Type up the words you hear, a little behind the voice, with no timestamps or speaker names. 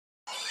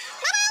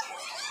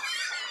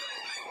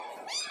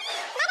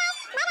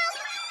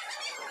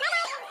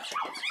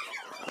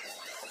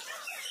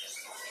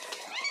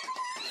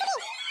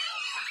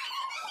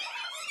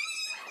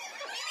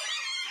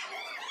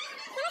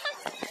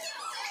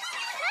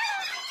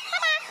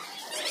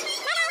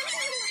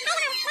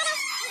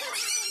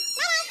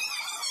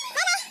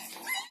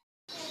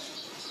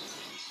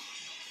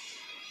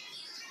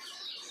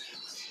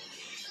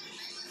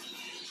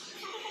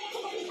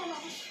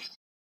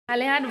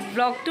আলেহাত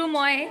ব্লগটো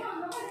মই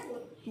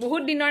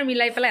বহুত দিনৰ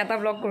মিলাই পেলাই এটা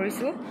ব্লগ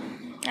কৰিছোঁ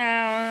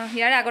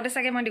ইয়াৰ আগতে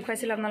চাগে মই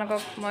দেখুৱাইছিলোঁ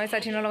আপোনালোকক মই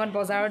সাথীনৰ লগত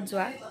বজাৰত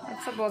যোৱা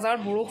তাৰপিছত বজাৰত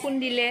বৰষুণ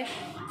দিলে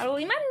আৰু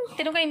ইমান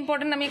তেনেকুৱা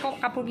ইম্পৰ্টেণ্ট আমি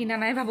কাপোৰ কিনা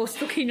নাই বা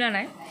বস্তু কিনা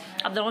নাই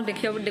আপোনালোকক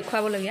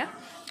দেখুৱাবলগীয়া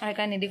আৰু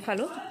সেইকাৰণে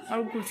নেদেখুৱালোঁ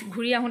আৰু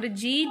ঘূৰি আহোঁতে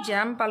যি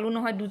জাম পালোঁ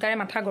নহয় দুটাৰে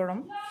মাথা গৰম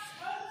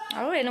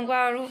আৰু এনেকুৱা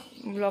আৰু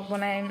ব্লগ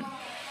বনাই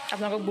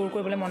আপোনালোকক বৰ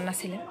কৰিবলৈ মন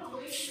নাছিলে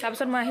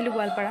তাৰপিছত মই আহিলোঁ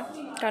গোৱালপাৰা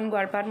কাৰণ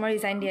গোৱালপাৰাত মই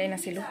ৰিজাইন দিয়াই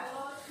নাছিলোঁ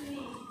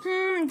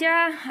এতিয়া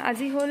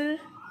আজি হ'ল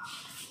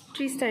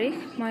 30 তাৰিখ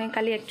মই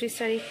কালি 31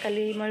 তাৰিখ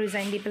কালি মই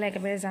ৰিজাইন দি পেলাই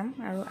একেবাৰে যাম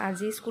আৰু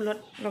আজি স্কুলত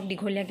অলপ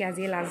দীঘলীয়াকৈ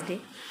আজি লাষ্ট ডে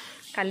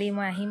কালি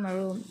মই আহিম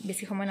আৰু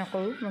বেছি সময়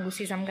নকৰোঁ মই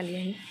গুচি যাম কালি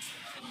আহি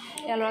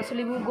এয়া ল'ৰা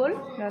ছোৱালীবোৰ গ'ল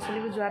ল'ৰা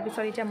ছোৱালীবোৰ যোৱাৰ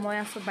পিছত এতিয়া মই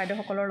আছোঁ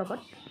বাইদেউসকলৰ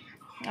লগত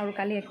আৰু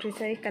কালি 31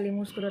 তাৰিখ কালি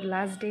মোৰ স্কুলত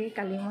লাষ্ট ডে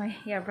কালি মই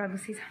ইয়াৰ পৰা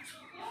গুচি যাম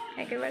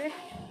একেবাৰে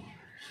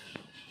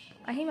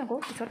আহিম আকৌ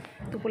পিছত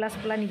টোপোলা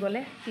চোপোলা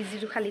নিবলৈ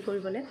পিজিটো খালী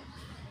কৰিবলৈ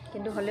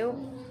কিন্তু হ'লেও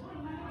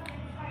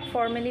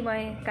ফৰ্মেলি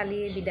মই কালি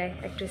বিদায়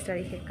 31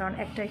 তাৰিখে কাৰণ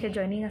 1 তাৰিখে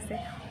জইনিং আছে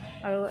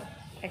আৰু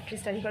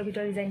 31 তাৰিখৰ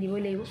ভিতৰত ৰিজাইন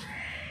দিবই লাগিব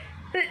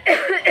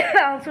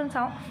আহকচোন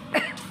চাওঁ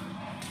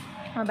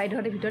আমাৰ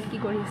বাইদেউহঁতে ভিতৰত কি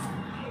কৰি আছে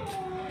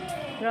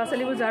ল'ৰা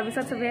ছোৱালীবোৰ যোৱাৰ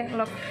পিছত চবে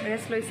অলপ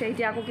ৰেষ্ট লৈছে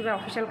এতিয়া আকৌ কিবা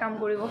অফিচিয়েল কাম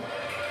কৰিব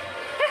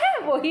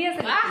বহি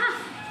আছে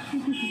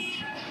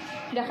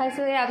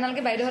দেখাইছোঁ এই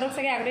আপোনালোকে বাইদেউহঁতক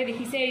চাগে আগতে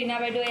দেখিছে ৰীণা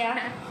বাইদেউ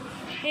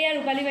এয়া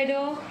ৰূপালী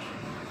বাইদেউ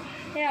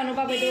এয়া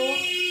অনুপা বাইদেউ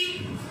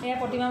এয়া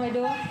প্ৰতিমা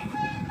বাইদেউ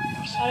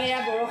আৰু এয়া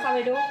বৰষা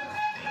বাইদেউ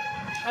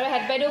আৰু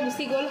হেড বাইদেউ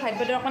গুচি গ'ল হেড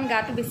বাইদেউৰ অকণ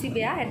গাটো বেছি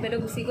বেয়া হেড বাইদেউ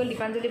গুচি গ'ল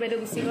দীপাঞ্জলি বাইদেউ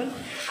গুচি গ'ল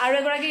আৰু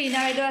এগৰাকী ৰীণা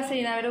বাইদেউ আছে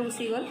ৰীণা বাইদেউ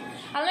গুচি গ'ল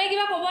আপোনালোকে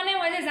কিবা ক'বনে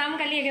মই যে যাম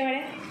কালি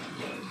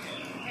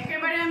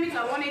একেবাৰে আমি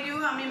যাব নিদিওঁ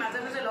আমি মাজে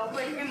মাজে লগ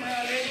কৰি থাকিম মই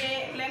অলৰেডি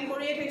প্লেন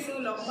কৰিয়ে থৈছোঁ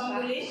লগ পাম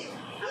বুলি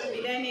আমি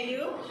বিদায়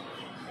নিদিওঁ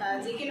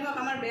যি কি নহওক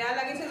আমাৰ বেয়া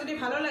লাগিছে যদি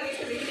ভালো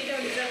লাগিছে যিখিনি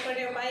তেওঁ ডিজাৰ্ভ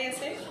কৰি উপায়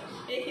আছে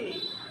এইখিনি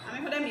আমি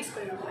সদায় মিছ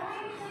কৰি নকৰোঁ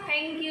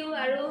থেংক ইউ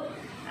আৰু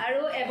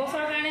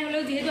এবছৰৰ কাৰণে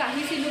হ'লেও যিহেতু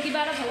আহিছিলোঁ কিবা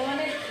এটা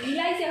ভগৱানে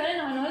মিলাইছে হয়নে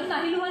নহয় নহ'লে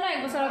নাহিলোঁ হয় ন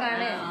একবছৰৰ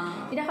কাৰণে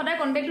এতিয়া সদায়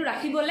কণ্টেক্টটো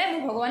ৰাখিবলৈ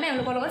মোক ভগৱানে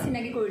এওঁলোকৰ লগত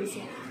চিনাকি কৰি দিছে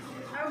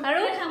আৰু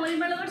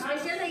চামলিমাৰ লগত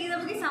স্পেচিয়েল থাকি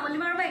যাব কি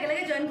চামলিমাৰ পৰা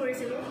একেলগে জইন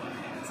কৰিছিলোঁ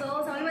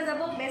চ' চামলিমাৰ যাব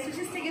বেষ্ট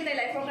উইচেছ থাকিল তাই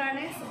লাইফৰ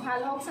কাৰণে ভাল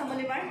হওক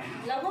চামলিমাৰ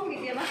লগ হ'ম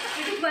কেতিয়াবা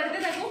গুৱাহাটীতে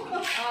থাকোঁ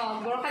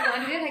বৰষা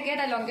গুৱাহাটীতে থাকে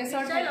তাই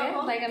লংকেশ্বৰত থাকে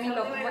তাইক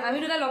আমি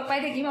দুটা লগ পাই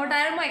থাকিম আৰু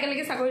তাই আৰু মই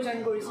একেলগে চাকৰি জইন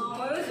কৰিছোঁ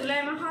ময়ো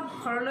জুলাই মাহত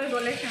ঘৰলৈ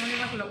গ'লে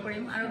চামলিমাক লগ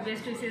কৰিম আৰু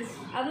বেষ্ট উইচেছ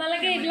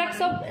আপোনালোকে এইবিলাক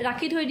চব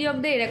ৰাখি থৈ দিয়ক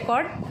দেই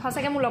ৰেকৰ্ড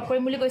সঁচাকৈ মোক লগ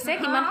কৰিম বুলি কৈছে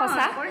কিমান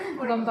সঁচা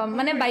গম পাম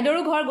মানে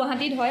বাইদেউৰো ঘৰ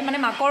গুৱাহাটীত হয় মানে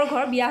মাকৰ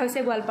ঘৰ বিয়া হৈছে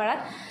গোৱালপাৰাত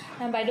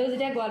বাইদেউ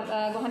যেতিয়া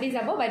গুৱাহাটী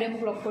যাব বাইদেৱে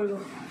মোক লগ কৰিব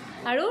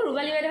আৰু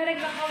ৰূপালী বাইদেউহঁতে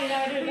কিবা কওঁ ৰীণা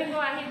বাইদেউ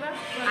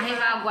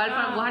আহিবা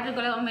গোৱালপাৰা গুৱাহাটীত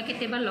গ'লে মই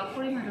কেতিয়াবা লগ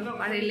কৰিম আৰু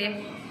পাৰিলে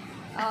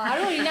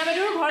আৰু ৰীণা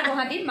বাইদেউৰ ঘৰ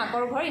গুৱাহাটীত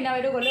মাকৰ ঘৰ ৰীণা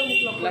বাইদেউ গ'লেও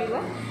মোক লগ কৰিব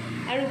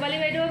আৰু ৰূপালী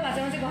বাইদেউ মাজে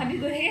মাজে গুৱাহাটীত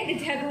গৈ থাকে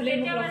তেতিয়া গ'লে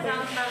মোক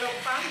লগ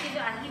পাম কিন্তু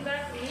আহিবা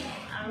তুমি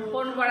আৰু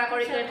ফোন কৰা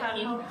কৰি থৈ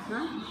থাকিম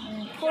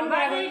ফোন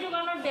কৰা এইটো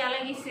কাৰণত বেয়া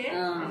লাগিছে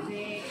যে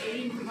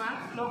এৰিম তোমাক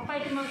লগ পাই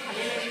তোমাক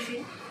ভালেই লাগিছিল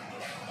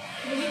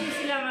তুমি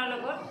দিছিলা আমাৰ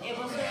লগত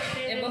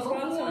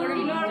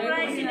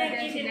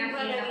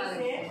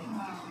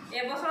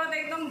এবছৰত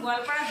একদম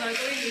গোৱালপাৰা জয়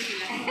কৰি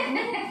দিছিলে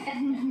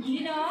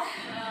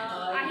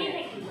আহি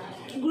থাকিবা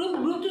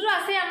গ্ৰুপটোতো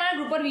আছে আমাৰ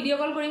গ্ৰুপত ভিডিঅ'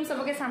 কল কৰিম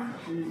চবকে চাম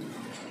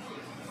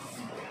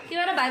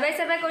কিবা এটা বাই বাই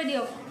চাই বাই কৰি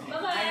দিয়ক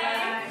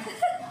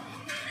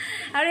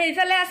আৰু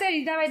এইফালে আছে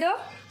ৰীতা বাইদেউ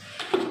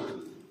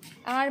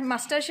আমাৰ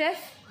মাষ্টাৰ চেফ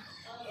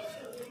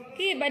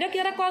কি বাইদেউ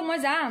কিবা এটা কওক মই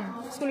যাম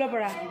স্কুলৰ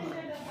পৰা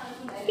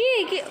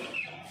কি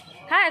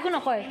হা একো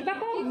নকয় কিবা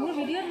কওক মোৰ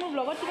ভিডিঅ'ত মোৰ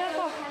ব্লগত কিবা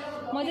কওক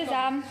মই যে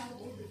যাম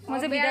মই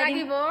যে বিদায়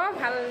লাগিব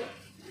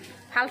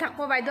ভাল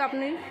থাকিব বাইদেউ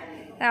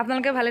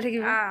আপোনালোকে ভালে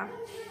থাকিব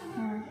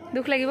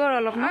দুখ লাগিব আৰু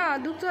অলপ ন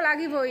দুখটো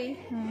লাগিবই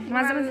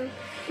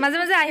মাজে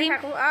মাজে আহিম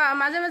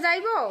মাজে মাজে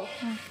আহিব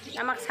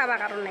আমাক চাবা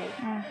কাৰণে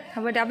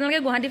হ'ব দিয়ক আপোনালোকে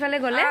গুৱাহাটী ফালে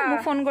গ'লে মোক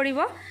ফোন কৰিব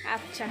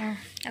আচ্ছা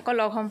আকৌ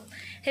লগ হ'ম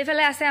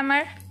সেইফালে আছে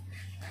আমাৰ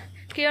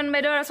কিৰণ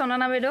বাইদেউ আৰু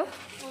চন্দনা বাইদেউ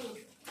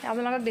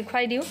আপোনালোকক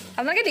দেখুৱাই দিওঁ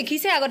আপোনালোকে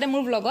দেখিছে আগতে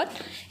মোৰ ব্লগত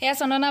এয়া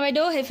চন্দনা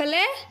বাইদেউ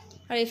সেইফালে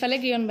আৰু এইফালে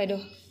কিৰণ বাইদেউ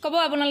ক'ব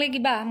আপোনালোকে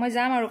কিবা মই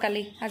যাম আৰু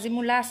কালি আজি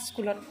মোৰ লাষ্ট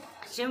স্কুলত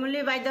চেমুলি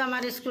বাইদেউ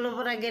আমাৰ স্কুলৰ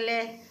পৰা গ'লে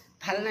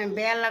ভাল নাই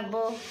বেয়া লাগব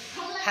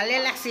ভালে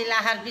লাগছিল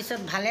অহাৰ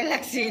পিছত ভালে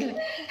লাগছিল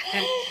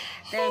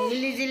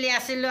মিলি জুলি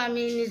আছিলোঁ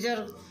আমি নিজৰ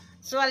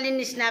ছোৱালীৰ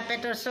নিচিনা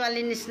পেটৰ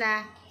ছোৱালীৰ নিচিনা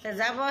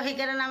যাব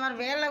সেইকাৰণে আমাৰ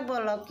বেয়া লাগব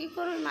অলপ কি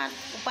কৰোঁ ইমান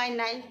উপায়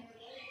নাই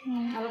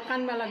অলপ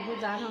কান্দবা লাগব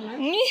যা নহয়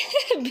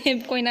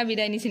কইনা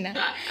বিদায় নিচিনা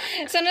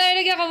চন্দনা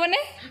বাইদেউ কিয় ক'বনে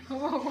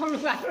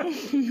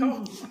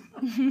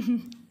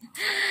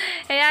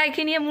এয়া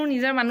এইখিনিয়ে মোৰ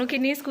নিজৰ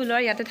মানুহখিনি স্কুলৰ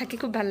ইয়াতে থাকি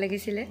খুব ভাল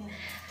লাগিছিলে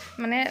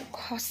মানে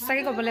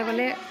সঁচাকৈ ক'বলৈ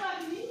গ'লে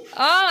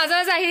মাজে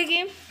মাজে আহি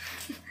থাকিম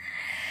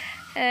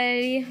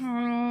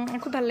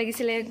খুব ভাল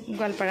লাগিছিলে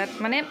গোৱালপাৰাত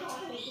মানে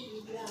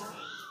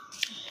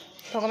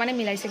ভগৱানে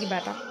মিলাইছে কিবা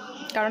এটা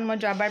কাৰণ মই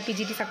যোৱাবাৰ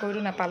PGT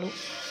চাকৰিটো নাপালোঁ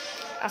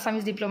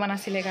আছামিজ ডিপ্ল'মা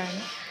নাছিলে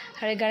কাৰণে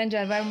আৰু সেইকাৰণে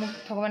যোৱাবাৰ মোক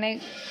ভগৱানে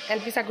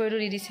LP চাকৰিটো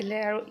দি দিছিলে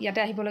আৰু ইয়াতে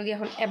আহিবলগীয়া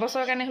হ'ল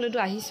এবছৰৰ কাৰণে হ'লেতো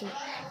আহিছোঁ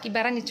কিবা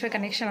এটা নিশ্চয়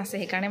কানেকশ্যন আছে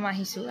সেইকাৰণে মই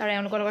আহিছোঁ আৰু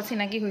এওঁলোকৰ লগত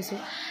চিনাকি হৈছোঁ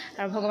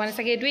আৰু ভগৱানে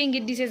চাগে এইটোৱে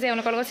ইংগিত দিছে যে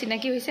এওঁলোকৰ লগত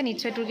চিনাকি হৈছে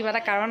নিশ্চয় তোৰ কিবা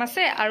এটা কাৰণ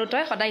আছে আৰু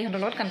তই সদায় ইহঁতৰ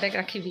লগত কণ্টেক্ট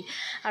ৰাখিবি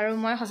আৰু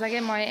মই সঁচাকৈ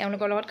মই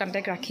এওঁলোকৰ লগত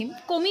কণ্টেক্ট ৰাখিম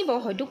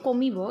হয়তো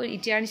কমিব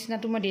এতিয়াৰ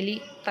নিচিনাটো মই ডেইলি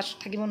তাত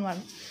থাকিব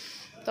নোৱাৰোঁ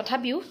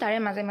তথাপিও তাৰে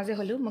মাজে মাজে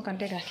হ'লেও মই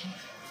কণ্টেক্ট ৰাখিম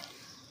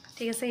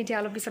ঠিক আছে এতিয়া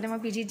অলপ পিছতে মই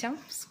PGত যাম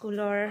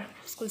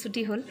স্কুল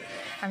ছুটি হ'ল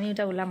আমি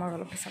এতিয়া ওলাম আৰু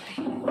অলপ পিছতে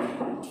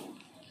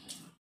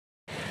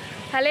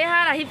ভালেই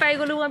হাল আহি পাই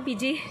গ'লোঁ মই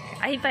PG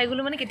আহি পাই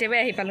গ'লোঁ মানে কেতিয়াবাই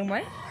আহি পালোঁ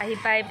মই আহি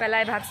পাই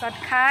পেলাই ভাত চাত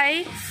খাই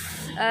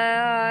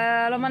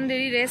অলপমান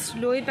দেৰি ৰেষ্ট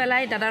লৈ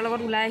পেলাই দাদাৰ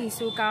লগত ওলাই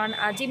আহিছোঁ কাৰণ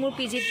আজি মোৰ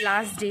PGত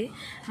লাষ্ট ডে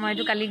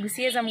মইতো কালি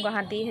গুচিয়ে যাম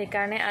গুৱাহাটী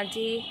সেইকাৰণে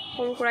আজি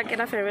সৰু সুৰাকৈ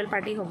এটা ফেয়াৰৱেল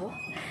পাৰ্টি হ'ব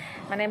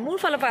মানে মোৰ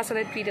ফালৰ পৰা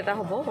আচলতে ট্ৰিট এটা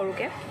হ'ব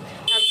সৰুকৈ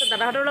তাৰপিছত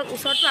দাদাহঁতৰ লগত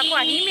ওচৰততো আকৌ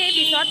আহিমেই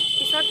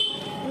পিছত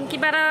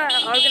কিবা এটা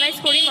অৰ্গেনাইজ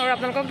কৰিম আৰু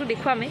আপোনালোককতো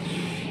দেখুৱামেই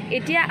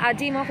এতিয়া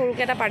আজি মই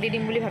সৰুকৈ এটা পাৰ্টি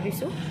দিম বুলি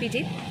ভাবিছোঁ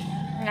PGত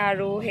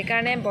আৰু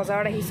সেইকাৰণে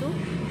বজাৰত আহিছোঁ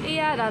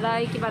এয়া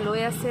দাদাই কিবা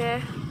লৈ আছে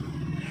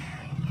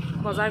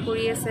বজাৰ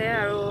কৰি আছে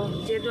আৰু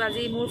যিহেতু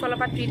আজি মোৰ ফালৰ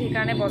পৰা ট্ৰিট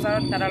সেইকাৰণে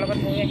বজাৰত দাদাৰ লগত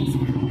ময়ো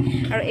আহিছোঁ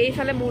আৰু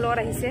এইফালে মোৰ লগত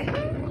আহিছে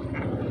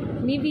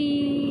নিবি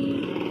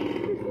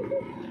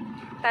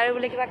তাৰো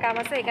বোলে কিবা কাম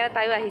আছে সেইকাৰণে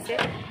তাইও আহিছে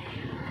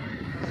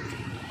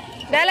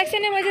বেয়া লাগিছে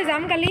নে মই যে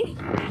যাম কালি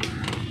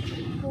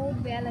বহুত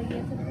বেয়া লাগি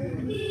আছে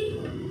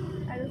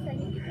আৰু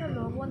চাগে কিয়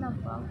ল'ব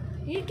নাপাওঁ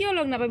কিয়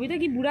লগ নাপাবি তই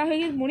কি বুঢ়া হৈ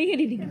মৰি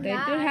খেলি দিবি তই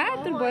তোৰ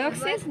তোৰ বয়স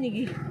চেছ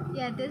নেকি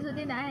ইয়াতে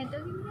যদি নাহে তো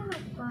কেতিয়া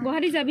লগ পাম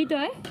গুৱাহাটী যাবি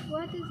তই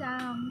গুৱাহাটী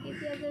যাম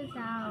কেতিয়া যে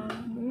যাওঁ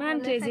ইমান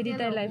ট্ৰেজেডি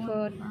তাইৰ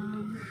লাইফত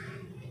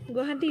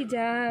গুৱাহাটী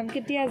যাম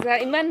কেতিয়া যাম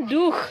ইমান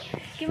দুখ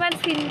কিমান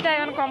চিন্তা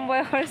ইমান কম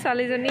বয়সৰ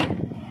ছোৱালীজনী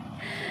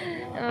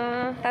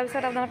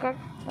তাৰপিছত আপোনালোকক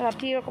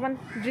ৰাতিৰ অকণমান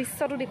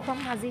দৃশ্যটো দেখুৱাম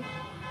আজি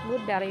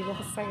বহুত বেয়া লাগিব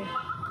সঁচাকৈ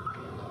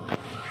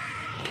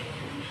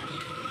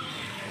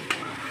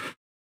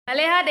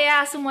ভালে হাত এয়া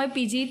আছোঁ মই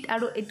PGত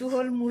আৰু এইটো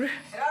হ'ল মোৰ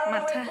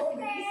মাথা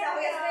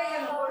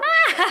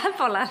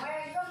পলা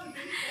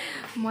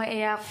মই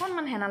এয়া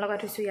অকণমান হেনা লগাই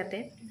থৈছোঁ ইয়াতে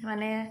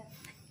মানে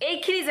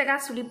এইখিনি জেগা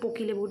চুলি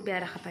পকিলে বহুত বেয়া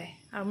দেখা পায়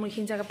আৰু মোৰ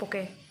এইখিনি জেগা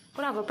পকে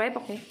কোনো আগৰ পৰাই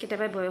পকে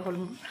কেতিয়াবাই বয়স হ'ল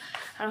মোৰ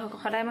আৰু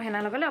সদায় মই হেনা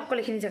লগালে অকল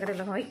এইখিনি জেগাতে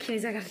লগাওঁ এইখিনি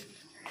জেগাত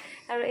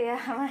আৰু এয়া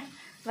আমাৰ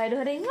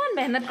বাইদেউহঁতে ইমান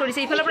মেহনত কৰিছে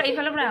ইফালৰ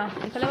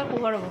পৰা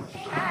পোহৰ হ'ব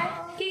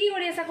কি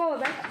কৰি আছা কওঁ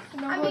বাবা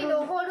আমি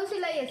লগৰো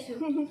চিলাই আছোঁ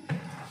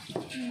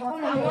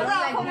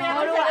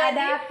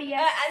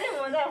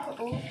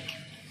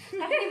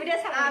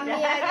আমি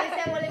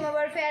ছাগলী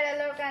মাবৰ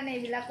ফেয়াৰৱেলৰ কাৰণে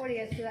এইবিলাক কৰি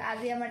আছোঁ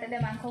আজি আমাৰ তাতে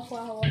মাংস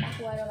খোৱা হ'ব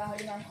মাকো আৰু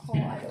গাহৰি মাংস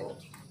আৰু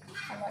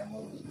আমাৰ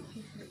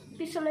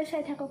পিছলৈ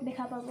চাই থাকক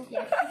দেখা পাব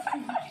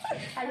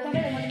আৰু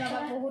ছাগলী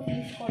মামাক বহুত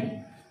মিছ কৰিম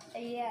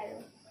এয়ে আৰু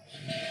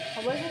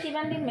হ'ব যে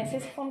কিমান দিন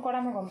মেছেজ ফোন কৰা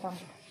মই গম পাম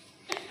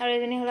আৰু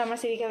এজনী হ'ল আমাৰ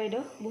চিৰিকা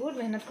বাইদেউ বহুত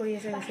মেহনত কৰি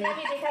আছে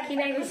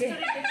কিনাই গৈছে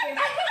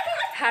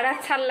হাড়াত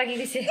ছাল লাগি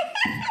গৈছে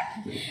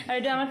আৰু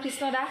এইটো আমাৰ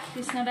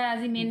কৃষ্ণদা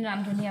আজি মেইন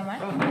ৰান্ধনি আমাৰ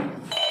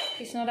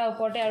কৃষ্ণদা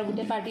ওপৰতে আৰু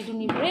গোটেই পাৰ্টিটো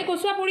নিব এই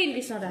কচুৱা পৰিল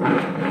কৃষ্ণদা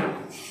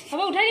হ'ব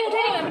উঠাই দিম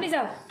আপুনি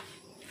যাওক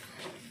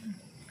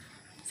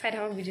চাই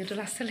থাকক ভিডিঅ'টো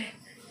লাষ্টলৈ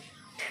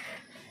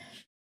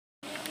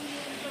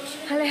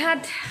ভালে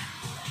হাত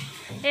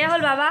এয়া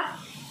হ'ল বাবা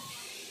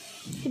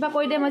কিবা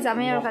কৈ দে মই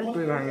যামেই আৰু কালি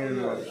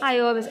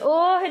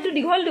সেইটো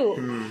দীঘলটো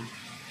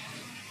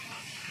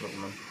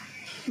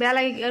বেয়া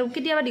লাগে আৰু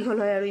কেতিয়াবা দীঘল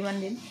হয় আৰু ইমান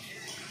দিন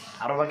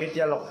আৰু বা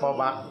কেতিয়া লগ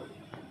পাবা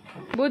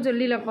বহুত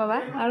জল্দি লগ পাবা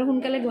আৰু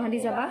সোনকালে গুৱাহাটী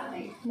যাবা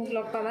মোক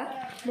লগ পাবা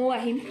ময়ো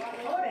আহিম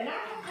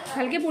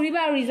ভালকৈ পঢ়িবা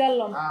আৰু ৰিজাল্ট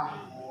ল'ম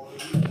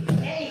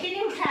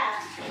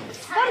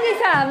ক'ত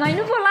গৈছা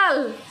মাইনু পলাল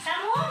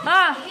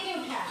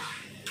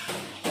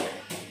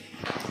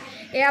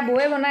এয়া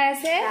বৌয়ে বনাই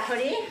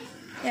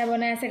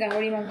আছে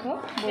গাহৰি মাংস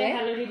বৌয়ে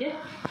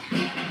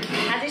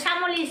আজি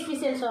চামলি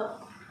স্পেচিয়েল চব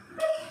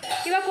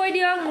কিবা কৈ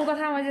দিয়ক মোৰ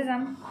কথা মই যে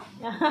যাম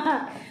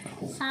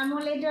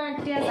চামলিটো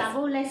এতিয়া যাব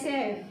ওলাইছে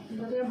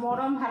গতিকে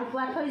মৰম ভাল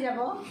পোৱা থৈ যাব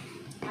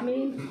আমি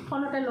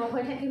ফোনতে লগ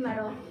হৈ থাকিম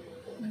আৰু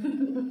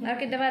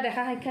কেতিয়াবা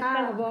দেখা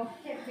সাক্ষাৎ হ'ব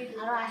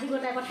আৰু আহিব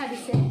তাই কথা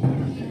দিছে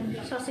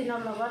শচীনৰ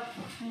লগত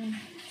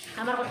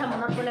আমাৰ কথা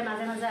মনত পৰে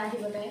মাজে মাজে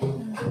আহিব তাই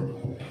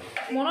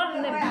মনত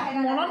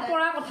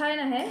পৰা কথাই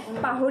নাহে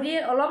পাহৰি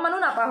অলপমানো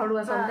নাপাহৰোঁ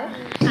আচলতে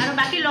আৰু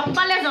বাকী লগ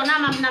পালে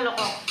জনাম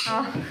আপোনালোকক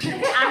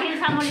আহিল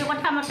চামলি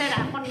কথা মতে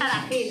কথা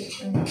ৰাখিল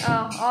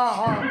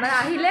মানে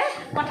আহিলে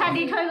কথা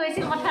দি থৈ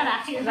গৈছিল কথা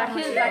ৰাখিল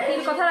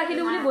কথা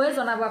ৰাখিলোঁ বুলি বৌয়ে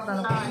জনাব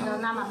আপোনালোকক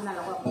জনাম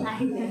আপোনালোকক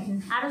আহিলে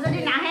আৰু যদি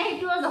নাহে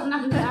সেইটোও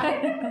জনাম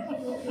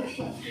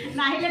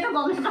নাহিলেতো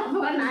গম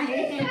নাপাব নাহে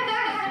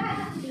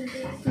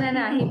নাই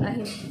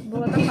আহিম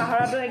বহুতক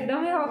পাহৰাটো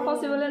একদমেই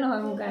পচিবলে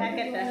নহয় মোৰ কাৰণে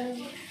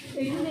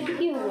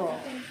কি হ'ব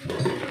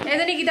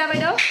এজনী গীতা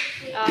বাইদেউ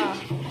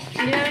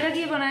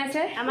কি বনাই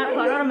আছে আমাৰ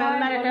ঘৰৰ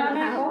মেম্বাৰ এটা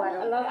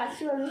অলপ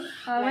আছোঁ আৰু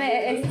মানে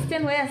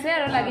এছিষ্টেণ্ট হৈ আছে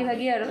আৰু লাগি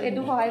ভাগি আৰু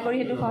এইটো সহায় কৰি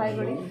সেইটো সহায়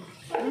কৰি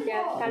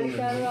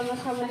কালিতো আৰু আমাৰ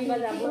চাবলৈ বা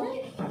যাব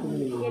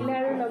গ'লে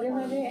আৰু লগে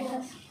ভাগে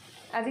এসাঁজ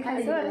আজি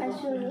খাইছোঁ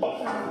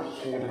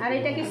আৰু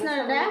এতিয়া কৃষ্ণ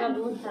দাদা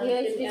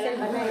স্পেচিয়েল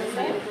বনাই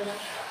আছে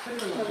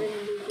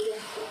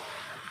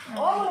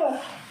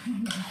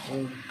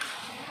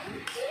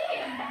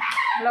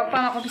লগ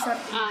পাম আকৌ পিছত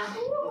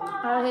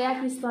আৰু সেয়া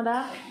কৃষ্ণদা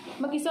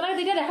মই কৃষ্ণদাক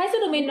যেতিয়া দেখাইছোঁ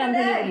তো মেইন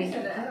ৰান্ধনী বুলি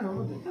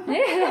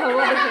হ'ব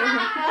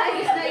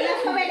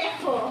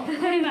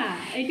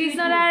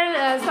কৃষ্ণদাৰ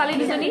ছোৱালী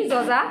দুজনী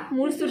জজা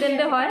মোৰ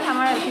ষ্টুডেণ্টে হয়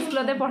আমাৰ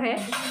স্কুলতে পঢ়ে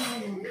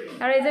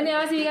আৰু এজনী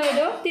আমাৰ চিৰিকা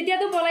বাইদেউ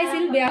তেতিয়াতো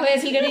পলাইছিল বেয়া হৈ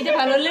আছিল কিন্তু এতিয়া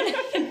ভাল হ'লে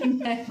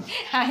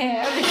হাঁহে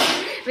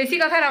বেছি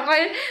কথা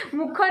নকয়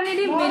মুখখন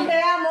নিদি মন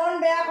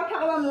বেয়া কথা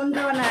ক'ব মন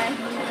যোৱা নাই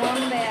মন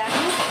বেয়া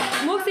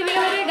মোক চিৰিকা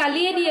বাইদেৱে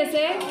গালিয়ে দি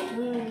আছে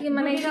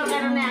মানে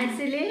কাৰণে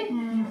আহিছিলি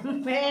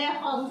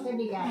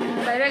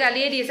বাইদেৱে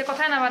গালিয়ে দি আছে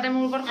কথা নাপাতে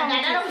মোৰ ওপৰত খং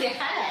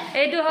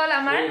এইটো হ'ল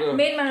আমাৰ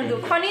মেইন মানুহটো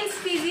খনিন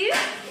পিজিৰ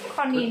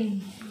খনিন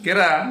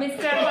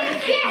মিষ্টাৰ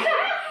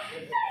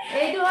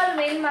এইটো হ'ল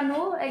মেইন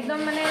মানুহ একদম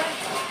মানে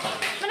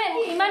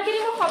ইমানখিনি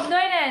মোৰ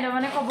শব্দই নাই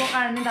মানে ক'বৰ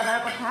কাৰণে দাদাৰ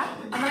কথা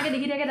আপোনালোকে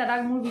দেখি থাকে দাদাক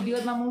মোৰ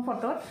ভিডিঅ'ত বা মোৰ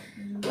ফটোত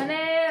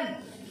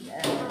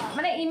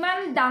মানে ইমান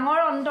ডাঙৰ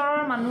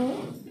অন্তৰৰ মানুহ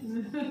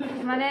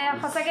মানে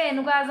সঁচাকৈ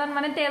এনেকুৱা এজন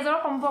মানে তেজৰ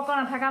সম্পৰ্ক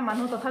নাথাকা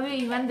মানুহ তথাপিও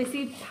ইমান বেছি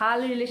ভাল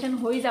ৰিলেশ্যন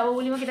হৈ যাব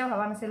বুলি মই কেতিয়াও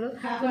ভবা নাছিলোঁ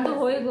কিন্তু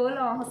হৈ গ'ল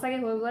সঁচাকৈ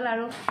হৈ গ'ল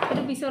আৰু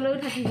সেইটো পিছলৈও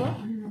থাকিব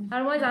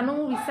আৰু মই জানো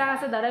মোৰ বিশ্বাস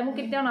আছে দাদাই মোক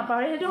কেতিয়াও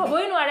নাপাহৰে সেইটো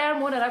হ'বই নোৱাৰে আৰু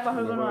মই দাদাক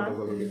পাহৰিব নোৱাৰোঁ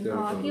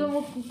কিয়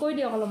মোক কৈ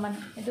দিয়ক অলপমান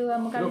এইটো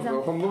মোক কালি যাম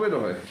সম্ভৱেই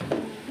নহয়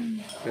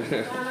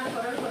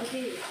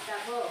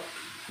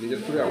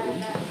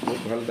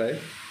ভাল তাই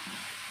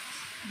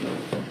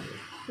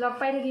লগ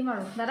পাই থাকিম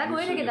আৰু দাদা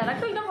গৈ থাকে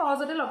দাদাকতো একদম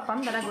সহজতে লগ পাম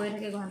দাদা গৈ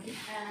থাকে গুৱাহাটী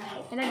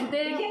এতিয়া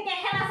গোটেই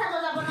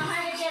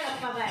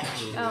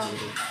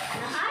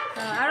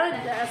আৰু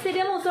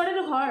ষ্টেডিয়ামৰ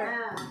ওচৰতেতো ঘৰ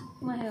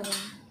মই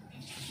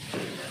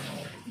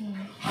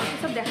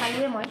চব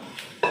দেখালোৱে মই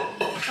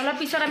অলপ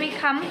পিছত আমি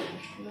খাম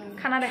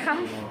খানা দেখাম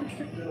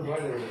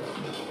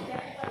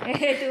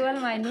এইটো হ'ল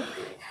মাইনু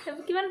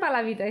কিমান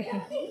পালাবি তই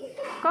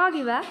ক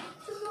কিবা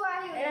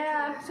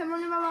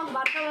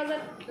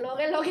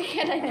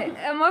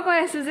মই কৈ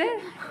আছোঁ যে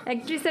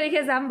 31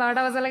 তাৰিখে যাম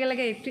 12টা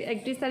বজালৈকে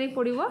 31 তাৰিখ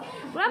পৰিব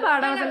পূৰা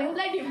 12টা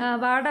বজালৈকে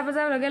 12টা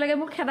বজাৰ লগে লগে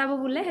মোক খেদাব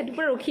বোলে সেইটো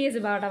পৰা ৰখি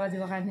আছোঁ 12টা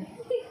বাজিবৰ কাৰণে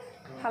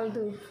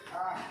ফাল্টু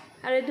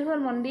আৰু এইটো হ'ল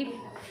মনদ্বীপ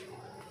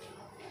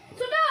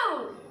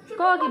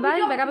ক কিবা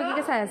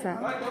বেকাবেকিকৈ চাই আছা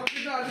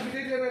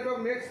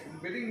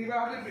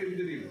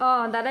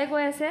দাদাই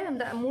কৈ আছে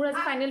মোৰ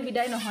আজি ফাইনেল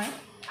বিদায় নহয়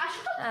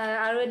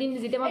আৰু এদিন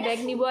যেতিয়া মই বেগ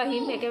নিব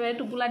আহিম একেবাৰে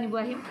টোপোলা নিব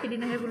আহিম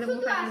সেইদিনাহে বোলে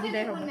মোৰ ফাইনেল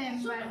বিদায় হ'ব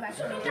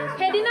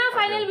সেইদিনা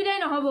ফাইনেল বিদায়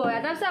নহ'ব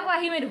এটা পিছত আকৌ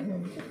আহিমেই দেখোন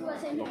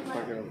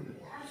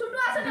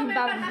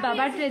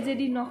বাবাৰ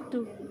ট্ৰেজেডি নখটো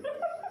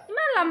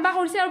ইমান লম্বা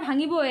কৰিছে আৰু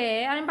ভাঙিবই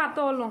আমি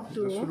পাতল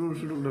নখটো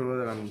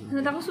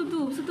তাকো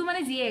চুটু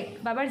মানে জীয়েক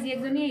বাবাৰ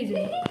জীয়েকজনী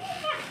এইজনী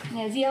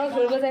জীয়েকক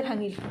ধৰিব যায়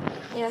ভাঙিল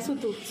এয়া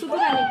চুটু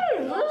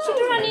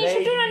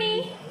ৰাণী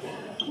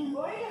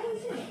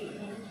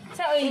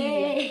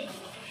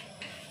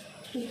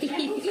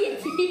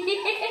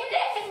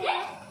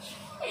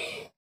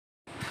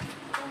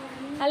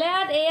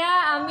আলিয়াত এয়া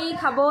আমি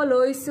খাব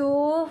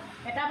লৈছোঁ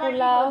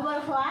পোলাও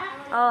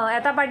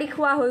এটা পাৰ্টি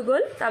খোৱা হৈ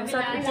গ'ল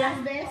তাৰপিছত এতিয়া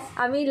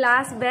আমি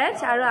লাষ্ট বেচ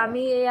আৰু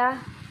আমি এয়া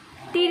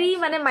তিৰি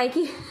মানে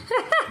মাইকী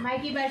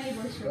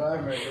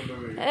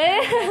এই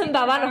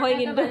বাবা নহয়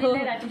কিন্তু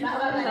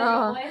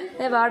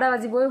এই 12টা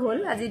বাজিবই হ'ল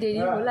আজি দেৰি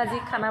হ'ল আজি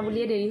খানা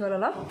বুলিয়ে দেৰি হ'ল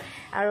অলপ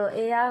আৰু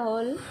এয়া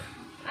হ'ল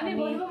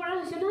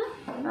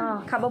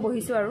খাব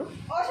বহিছোঁ আৰু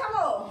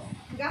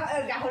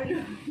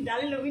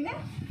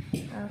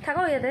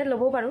থাকক ইয়াতে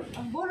ল'বও পাৰোঁ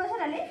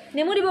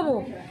নেমু দিব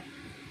মোক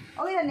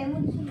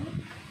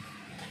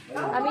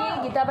আমি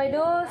গীতা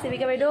বাইদেউ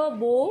চিবিকা বাইদেউ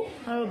বৌ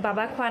আৰু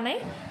বাবা খোৱা নাই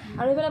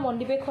আৰু সেইফালে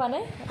মনদ্বীপে খোৱা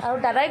নাই আৰু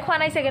দাদাই খোৱা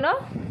নাই চাগে ন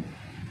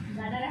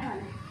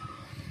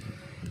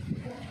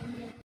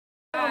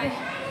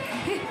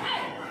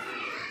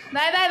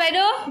বাই বাই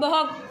বাইদেউ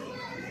বহক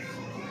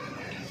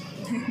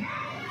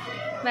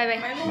বাই বাই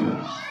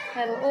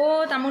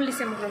অ' তামোল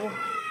দিছে মোক ৰ'ব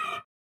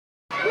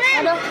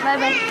বাইদেউ বাই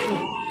বাই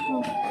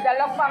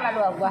লগ পাম আৰু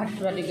গুৱাহাটী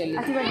গ'লে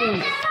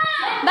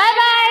bye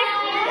bye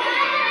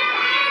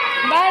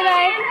bye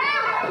bye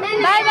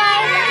bye bye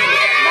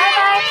bye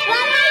bye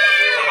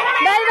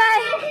bye bye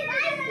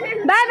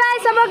bye bye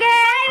চবকে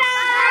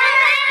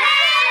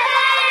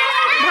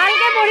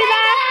ভালকে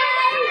পঢ়িবা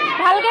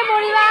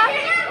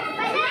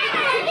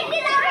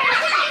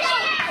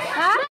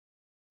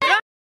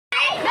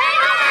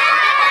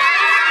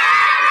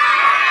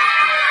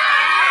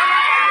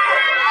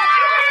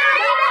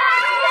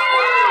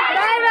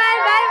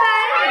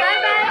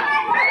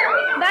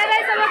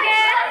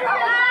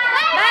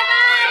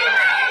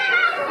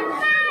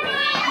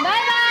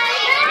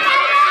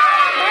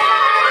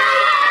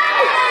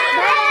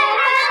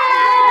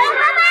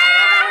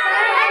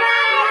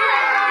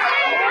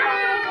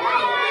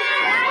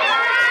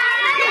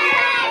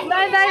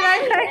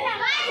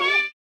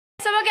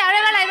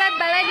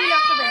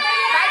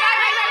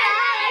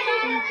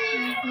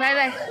বাই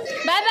বাই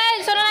বাই বাই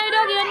সোনা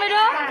বাইদেউ কিরণ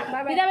বাইদেউ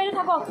বিদা বাইদেউ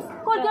থাকো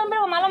ক'ত কিরণ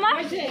বাইদেউ মালমা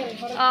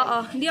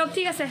দিয়ক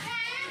ঠিক আছে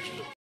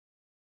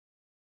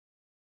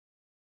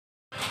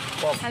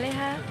ভালে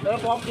হা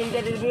পপ কিনতে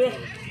দিবি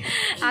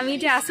আমি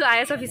এতিয়া আছোঁ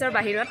IS অফিচৰ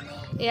বাহিৰত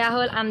এয়া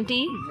হ'ল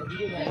আণ্টি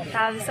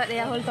তাৰপিছত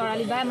এয়া হ'ল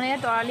তৰালিবা মানে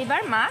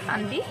তৰালিবাৰ মা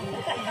আণ্টি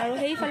আৰু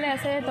সেইফালে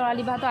আছে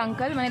তৰালিবাহঁতৰ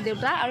আংকল মানে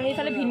দেউতা আৰু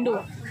সেইফালে ভিন্দু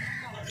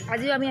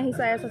আজিও আমি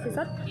আহিছোঁ IS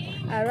অফিচত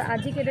আৰু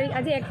আজি কেইতাৰিখ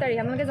আজি 1 তাৰিখ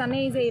আপোনালোকে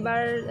জানেই যে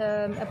এইবাৰ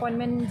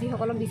এপইণ্টমেণ্ট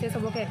যিসকলক দিছে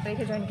চবকে 1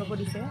 তাৰিখে জইন কৰিব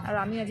দিছে আৰু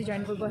আমি আজি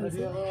জইন কৰিব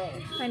আহিছোঁ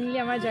ফাইনেলি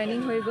আমাৰ জইনিং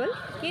হৈ গ'ল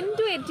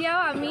কিন্তু এতিয়াও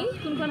আমি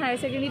কোনখন হায়াৰ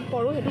ছেকেণ্ডেৰীত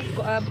পঢ়োঁ সেইটো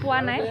পোৱা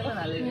নাই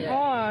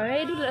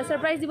এইটো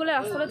ছাৰপ্ৰাইজ দিবলৈ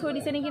ৰাস্তালৈ থৈ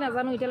দিছে নেকি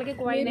নাজানো এতিয়ালৈকে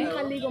কোৱাই নাই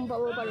কালি গম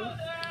পাব পাৰোঁ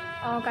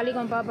কালি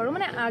গম পাব পাৰোঁ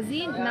মানে আজি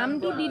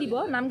নামটো দি দিব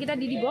নামকেইটা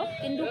দি দিব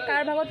কিন্তু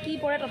কাৰ ভাগত কি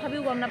পৰে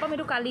তথাপিও গম নাপাম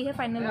এইটো কালিহে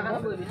ফাইনেল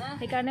হ'ব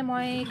সেইকাৰণে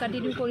মই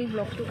কণ্টিনিউ কৰি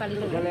ব্লগটো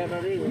কালিলৈকে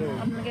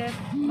আপোনালোকে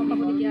গম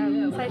পাব তেতিয়া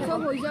চাই চব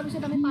হৈ যোৱাৰ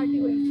পিছত আমি পাৰ্টি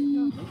কৰিম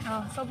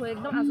চব হৈ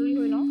একদম আজৰি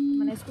হৈ লওঁ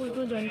মানে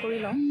স্কুলটো জইন কৰি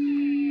লওঁ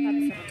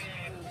তাৰপিছত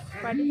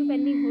পাৰ্টিটো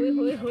পেণ্ডিং হৈ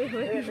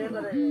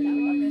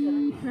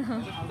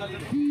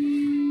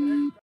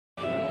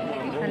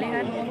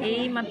ভালেহাত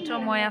এই মাত্ৰ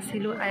মই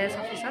আছিলোঁ IS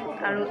অফিচত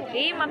আৰু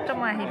এই মাত্ৰ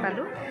মই আহি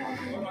পালোঁ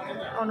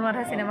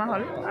অনুৰাধা চিনেমা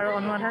হল আৰু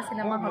অনুৰাধা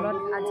চিনেমা হলত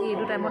আজি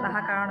এইটো টাইমত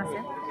অহা কাৰণ আছে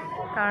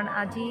কাৰণ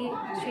আজি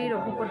শ্ৰী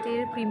ৰঘুপতিৰ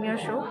প্ৰিমিয়াৰ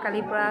শ্ব'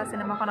 কালিৰ পৰা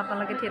চিনেমাখন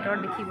আপোনালোকে থিয়েটাৰত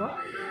দেখিব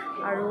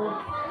আৰু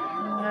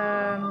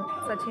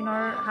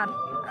শচীনৰ হাত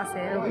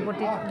আছে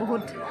ৰঘুপতিত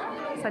বহুত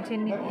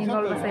শচীন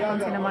ইনভলভ আছে এইখন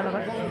চিনেমাৰ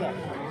লগত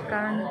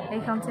কাৰণ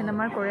এইখন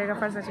চিনেমাৰ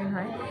কোৰিঅ'গ্ৰাফাৰ শচীন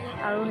হয়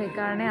আৰু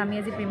সেইকাৰণে আমি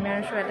আজি প্ৰিমিয়াৰ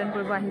শ্ব' এটেণ্ড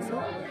কৰিব আহিছোঁ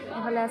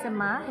এইফালে আছে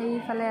মা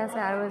সেইফালে আছে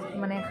আৰু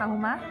মানে শাহু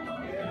মা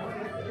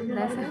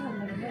আছে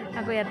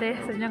আকৌ ইয়াতে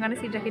শচীনৰ কাৰণে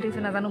চিট ৰাখি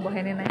থৈছোঁ নাজানো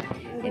বহেনে নাই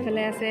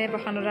এইফালে আছে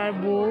প্ৰশান্তদাৰ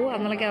বৌ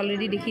আপোনালোকে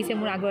অলৰেডি দেখিছে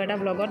মোৰ আগৰ এটা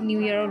ব্লগত নিউ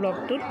ইয়েৰৰ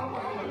ব্লগটোত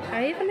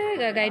আৰু এইফালে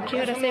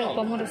গায়ত্ৰীহঁত আছে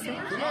উপমত আছে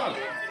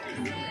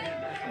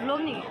ব্লগ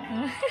নেকি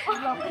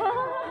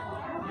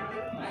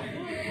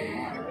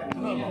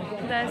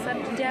তাৰপিছত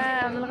এতিয়া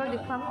আপোনালোকক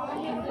দেখুৱাম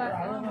এনেকুৱা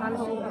ভাল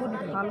হ'ব বহুত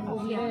ভাল হ'ব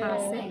বুলি আশা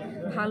আছে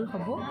ভাল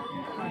হ'ব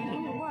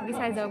বাকী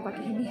চাই যাওক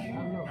বাকীখিনি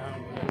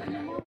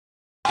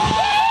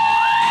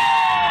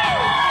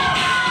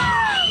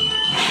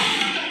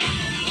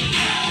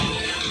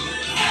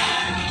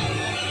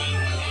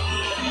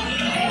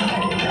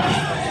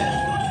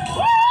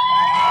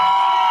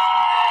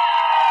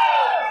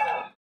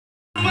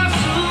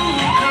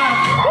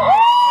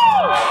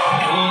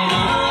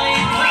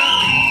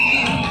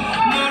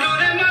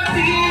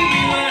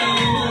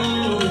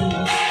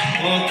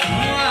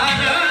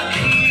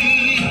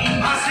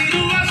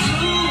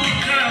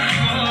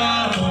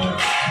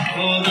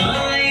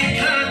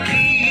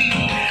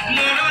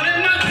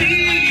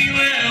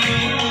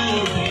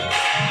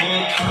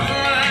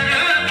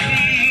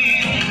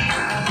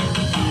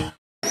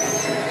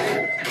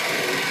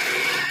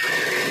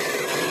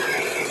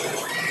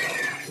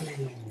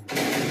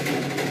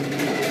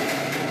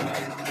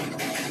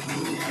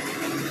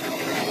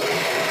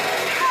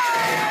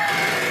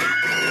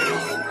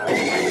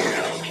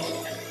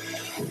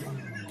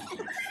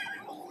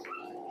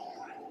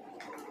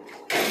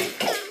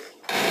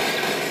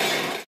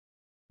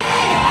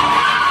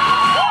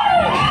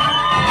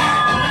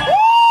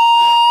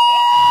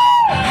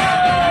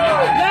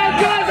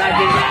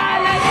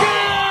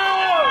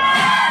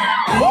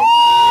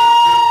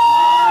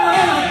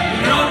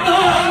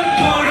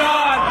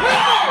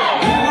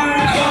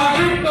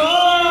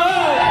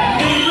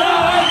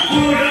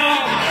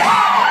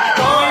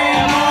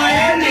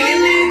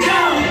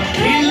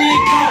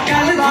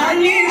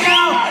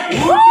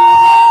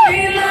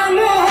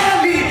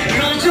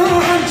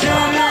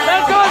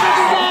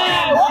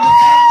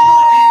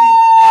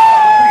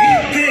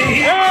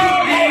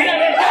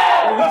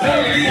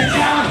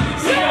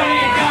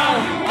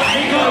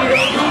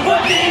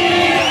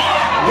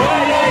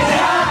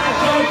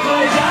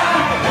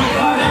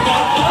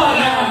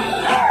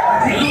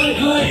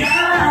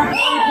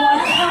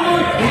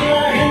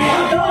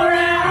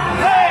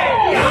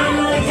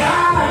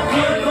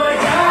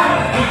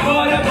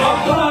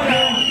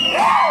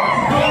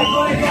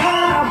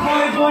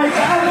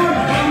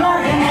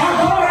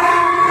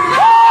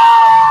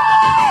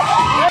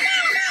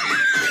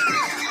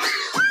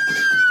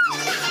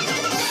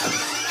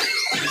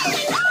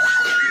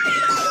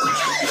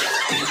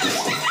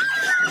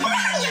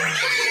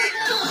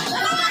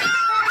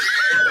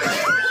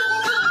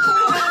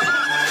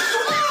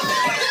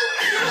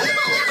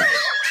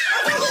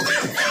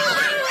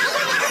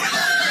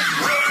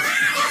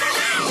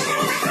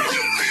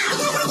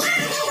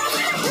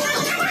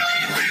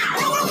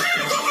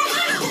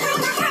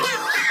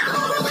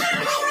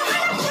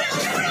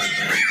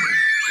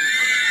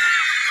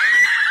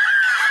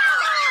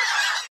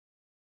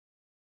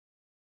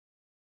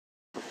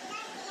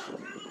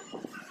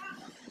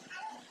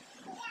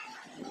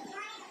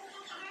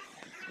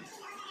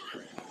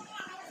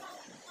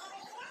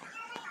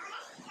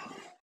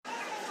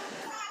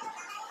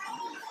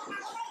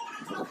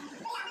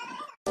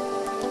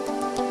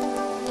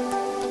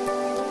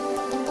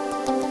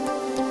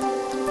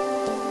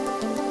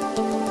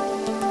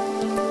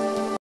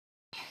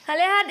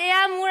হালেহাত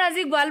এয়া মোৰ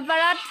আজি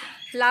গোৱালপাৰাত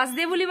লাষ্ট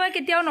ডে বুলি মই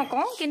কেতিয়াও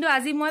নকওঁ কিন্তু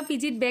আজি মই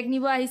পিজিত বেগ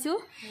নিব আহিছোঁ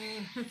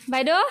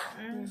বাইদেউ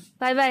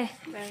বাই বাই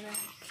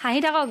হাঁহি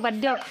থাকক বাদ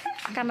দিয়ক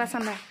কান্দা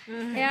চান্দা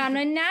এয়া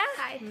অনন্যা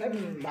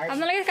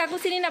আপোনালোকে কাকো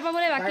চিনি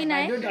নাপাবলৈ বাকী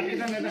নাই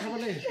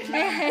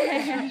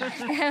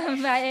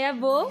এয়া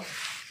বৌ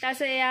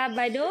তাৰপিছত এয়া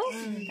বাইদেউ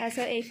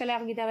তাৰপিছত এইফালে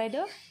আকৌ গীতা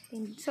বাইদেউ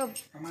চব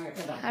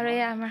আৰু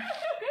এয়া আমাৰ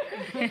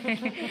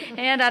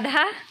এয়া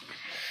দাদা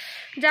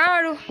যাওঁ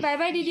আৰু বাই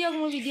বাই দি দিয়ক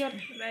মোৰ ভিডিঅ'ত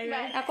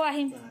আকৌ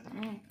আহিম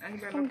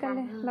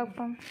সোনকালে লগ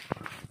পাম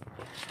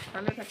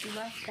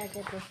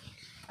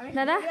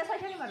দাদা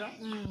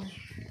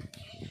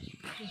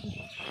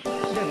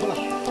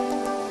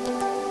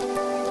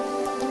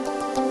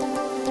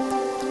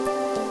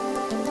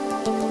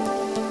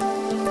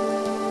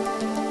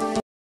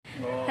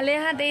ভালে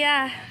হাত এয়া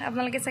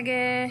আপোনালোকে চাগে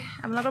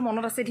আপোনালোকৰ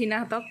মনত আছে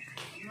ধীনাহঁতক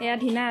এয়া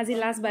ধীনা আজি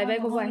লাষ্ট বাই বাই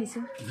ক'ব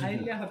আহিছোঁ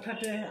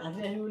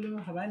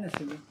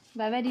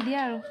বাই বাই দি দিয়া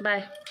আৰু বাই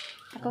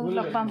আকৌ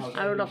লগ পাম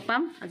আৰু লগ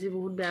পাম আজি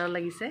বহুত বেয়া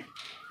লাগিছে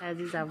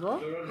আজি যাব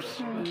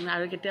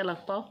আৰু কেতিয়া লগ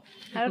পাওঁ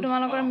আৰু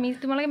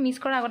তোমালোকে মিছ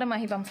কৰাৰ আগতে মই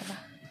আহি পাম চাবা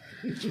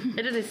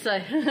এইটো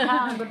নিশ্চয়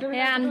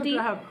এয়া আণ্টি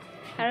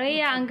আৰু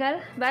এইয়া uncle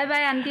bye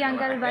bye aunty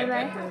uncle bye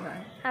bye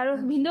আৰু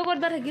ভিনদেউ ক'ত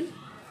বা থাকিল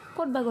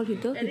ক'ত বা গ'ল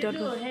ভিতৰত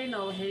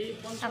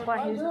আকৌ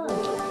আহিল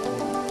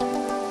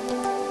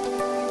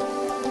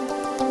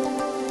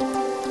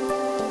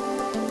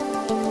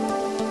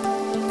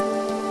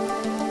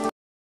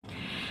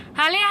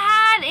ভালে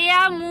হাত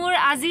এয়া মোৰ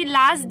আজি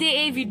লাষ্ট ডে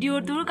এই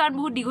ভিডিঅ'টোৰ কাৰণ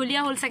বহুত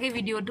দীঘলীয়া হ'ল চাগে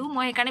ভিডিঅ'টো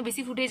মই সেইকাৰণে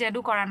বেছি ফুটেজ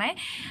এডো কৰা নাই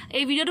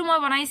এই ভিডিঅ'টো মই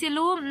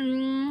বনাইছিলোঁ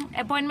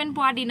এপইণ্টমেণ্ট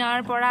পোৱা দিনাৰ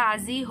পৰা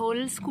আজি হ'ল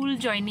স্কুল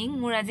জইনিং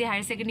মোৰ আজি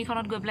হায়াৰ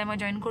ছেকেণ্ডেৰীখনত গৈ পেলাই মই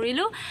জইন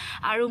কৰিলোঁ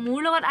আৰু মোৰ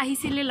লগত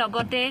আহিছিলে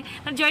লগতে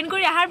জইন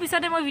কৰি অহাৰ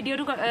পিছতে মই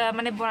ভিডিঅ'টো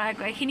মানে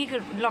এইখিনি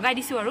লগাই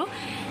দিছোঁ আৰু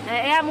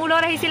এয়া মোৰ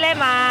লগত আহিছিলে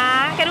মা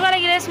কেনেকুৱা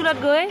লাগিলে স্কুলত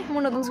গৈ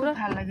মোৰ নতুন স্কুলত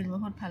ভাল লাগিল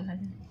বহুত ভাল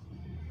লাগিল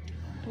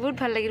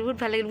বহুত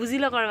ভাল লাগিল বুজি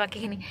লওক আৰু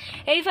বাকীখিনি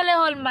এইফালে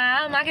হ'ল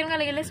মা কেনেকুৱা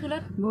লাগিলে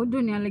স্কুলত বহুত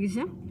ধুনীয়া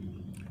লাগিছে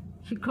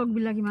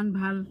শিক্ষকবিলাক ইমান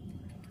ভাল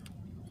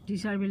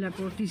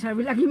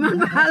টিচাৰবিলাক ইমান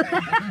ভাল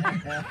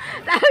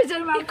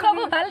তাৰপিছত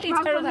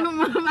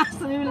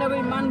মাষ্টৰবিলাকো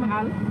ইমান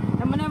ভাল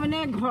তাৰমানে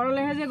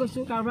ঘৰলৈহে যে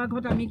গৈছোঁ কাৰোবাৰ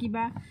ঘৰত আমি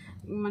কিবা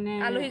মানে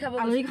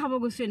আলহী খাব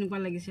গৈছোঁ এনেকুৱা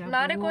লাগিছে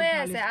মাহঁতে কৈয়ে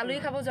আছে আলহী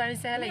খাব যোৱাৰ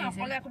নিচিনাহে লাগিছে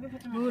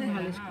বহুত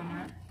ভাল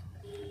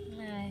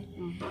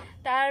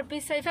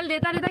তাৰপিছত এইফালে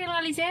দেউতা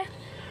কেনেকুৱা লাগিছে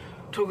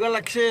ঠগা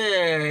লাগছে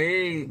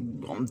এই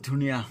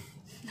ধুনীয়া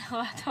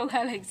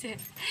ঠগা লাগিছে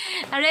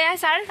আৰু এয়া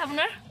ছাৰ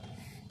আপোনাৰ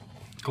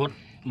ক'ত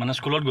মানে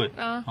স্কুলত গৈ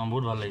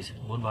বহুত ভাল লাগিছে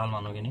বহুত ভাল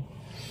মানুহখিনি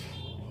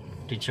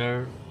টিচাৰ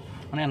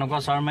মানে এনেকুৱা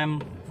ছাৰ মেম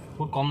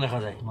বহুত কম দেখা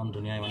যায় ইমান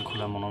ধুনীয়া ইমান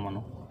খোলা মনৰ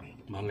মানুহ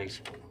ভাল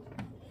লাগিছে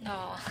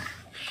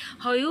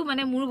হয়ো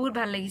মানে মোৰ বহুত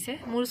ভাল লাগিছে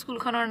মোৰ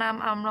স্কুলখনৰ নাম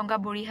Amranga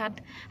Borihat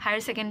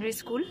higher secondary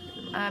school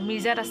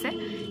মিৰ্জাত আছে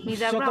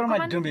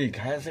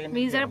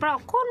মিৰ্জাৰ পৰা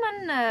অকণমান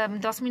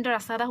 10 মিনিটৰ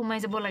ৰাস্তা এটা সোমাই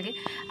যাব লাগে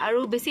আৰু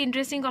বেছি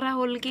ইণ্টাৰেষ্টিং কথা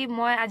হ'ল কি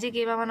মই আজি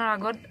কেইবামানৰ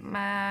আগত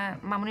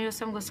মামণি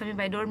ৰয়ছম গোস্বামী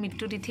বাইদেউৰ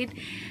মৃত্যু তিথিত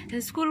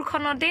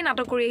স্কুলখনতেই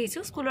নাটক কৰি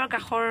আহিছোঁ স্কুলৰ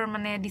কাষৰ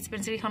মানে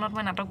ডিছপেঞ্চেৰীখনত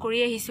মই নাটক কৰি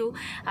আহিছোঁ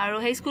আৰু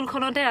সেই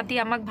স্কুলখনতে ৰাতি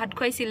আমাক ভাত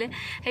খুৱাইছিলে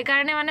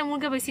সেইকাৰণে মানে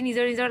মোৰকে বেছি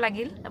নিজৰ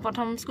লাগিল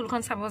প্ৰথম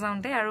স্কুলখন চাব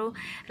যাওঁতে আৰু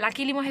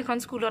লাকিলি মই সেইখন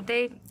স্কুলতে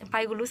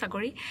পাই গ'লোঁ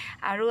চাকৰি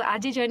আৰু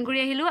আজি জইন কৰি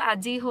আহিলোঁ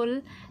আজি হ'ল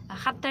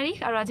 7 তাৰিখ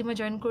আৰু আজি মই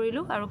জইন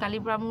কৰিলোঁ আৰু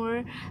কালিৰ পৰা মোৰ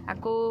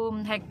আকৌ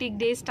হেক্টিক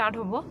ডে ষ্টাৰ্ট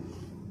হ'ব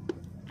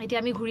এতিয়া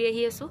আমি ঘূৰি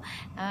আহি আছোঁ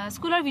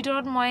স্কুলৰ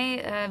ভিতৰত মই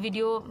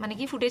ভিডিঅ' মানে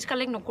কি ফুটেজ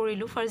কালেক্ট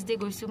নকৰিলোঁ ফাৰ্ষ্ট ডে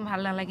গৈছোঁ ভাল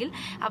নালাগিল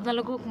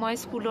আপোনালোকক মই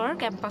স্কুলৰ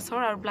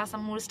কেম্পাছৰ আৰু প্লাছ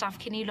মোৰ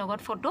ষ্টাফখিনিৰ লগত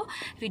ফটো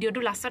ভিডিঅ'টো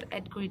লাষ্টত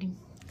এড কৰি দিম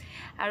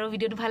আৰু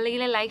ভিডিঅ'টো ভাল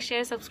লাগিলে লাইক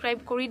শ্বেয়াৰ ছাবস্ক্ৰাইব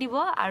কৰি দিব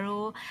আৰু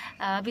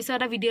পিছত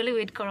এটা ভিডিঅ'লৈ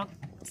ৱেইট কৰক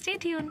ষ্টে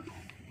টিউন